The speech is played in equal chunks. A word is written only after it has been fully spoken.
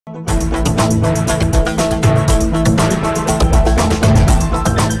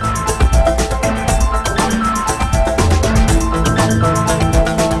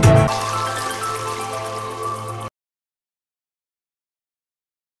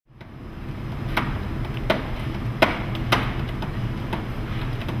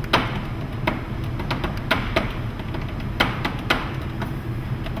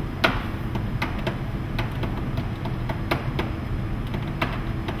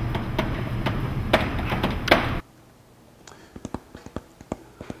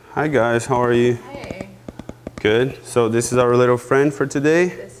Hi guys, how are you? Hey. Good. So this is our little friend for today.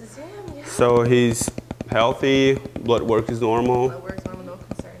 This is him, yeah. So he's healthy, blood work is normal. Blood work's normal, no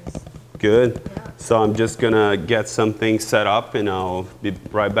concerns. Good. Yeah. So I'm just gonna get something set up and I'll be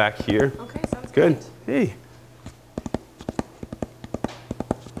right back here. Okay, sounds Good. great. Hey.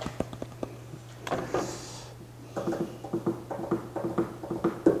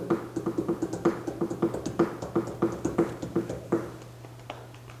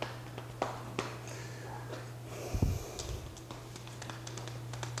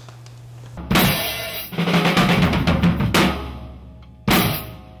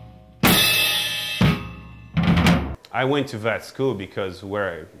 I went to vet school because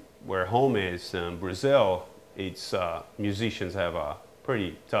where home is in Brazil, it's musicians have a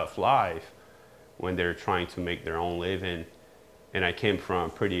pretty tough life when they're trying to make their own living. And I came from a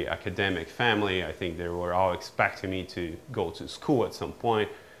pretty academic family. I think they were all expecting me to go to school at some point.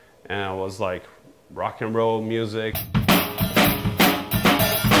 And I was like, rock and roll music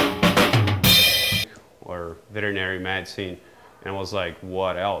or veterinary medicine. And I was like,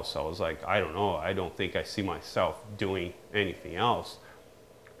 what else? I was like, I don't know. I don't think I see myself doing anything else.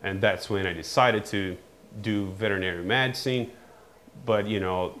 And that's when I decided to do veterinary medicine. But, you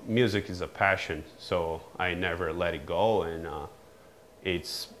know, music is a passion, so I never let it go. And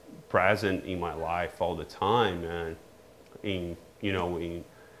it's present in my life all the time. And in, you know, in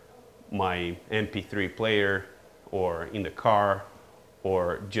my MP3 player or in the car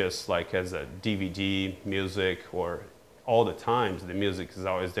or just like as a DVD music or all the times the music is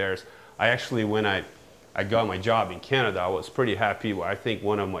always there. I actually, when I got my job in Canada, I was pretty happy. I think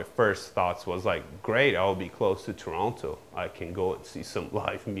one of my first thoughts was like, great, I'll be close to Toronto. I can go and see some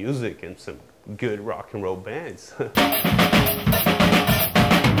live music and some good rock and roll bands.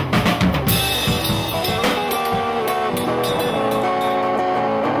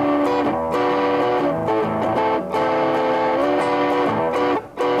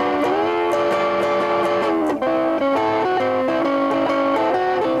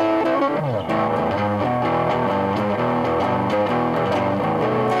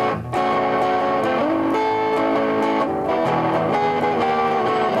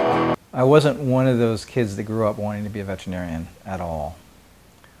 I wasn't one of those kids that grew up wanting to be a veterinarian at all.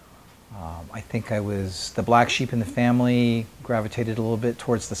 I think I was the black sheep in the family, gravitated a little bit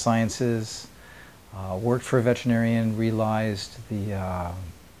towards the sciences, worked for a veterinarian, realized the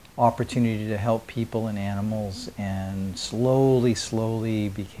opportunity to help people and animals, and slowly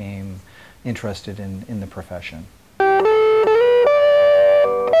became interested in the profession.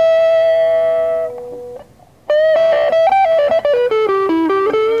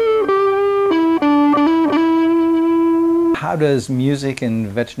 How does music and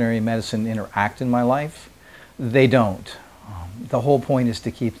veterinary medicine interact in my life? They don't. The whole point is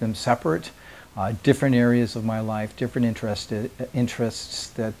to keep them separate, different areas of my life, different interests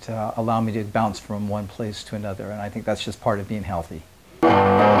that allow me to bounce from one place to another, and I think that's just part of being healthy.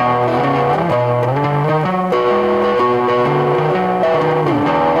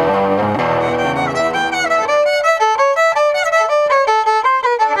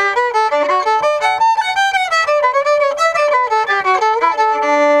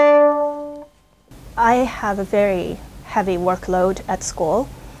 I have a very heavy workload at school,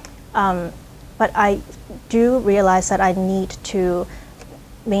 but I do realize that I need to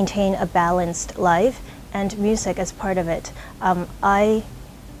maintain a balanced life, and music is part of it. I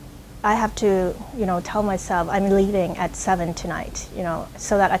have to, you know, tell myself I'm leaving at 7 tonight, you know,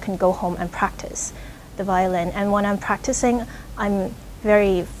 so that I can go home and practice the violin. And when I'm practicing, I'm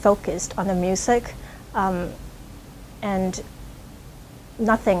very focused on the music, and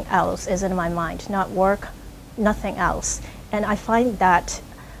nothing else is in my mind, not work, nothing else. And I find that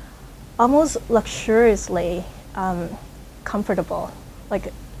almost luxuriously comfortable.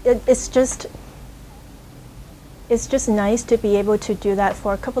 Like it's just nice to be able to do that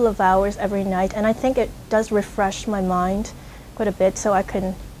for a couple of hours every night. And I think it does refresh my mind quite a bit, so I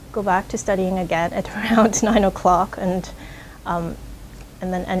can go back to studying again at around 9 o'clock and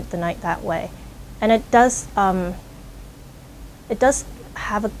then end the night that way. And it does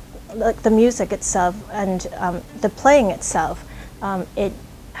have like the music itself and the playing itself, it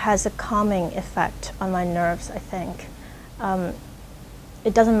has a calming effect on my nerves, I think.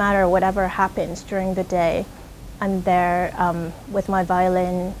 It doesn't matter whatever happens during the day, I'm there with my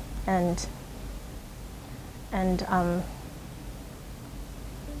violin and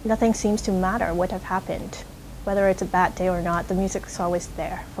nothing seems to matter what have happened. Whether it's a bad day or not, the music's always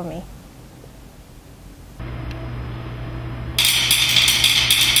there for me.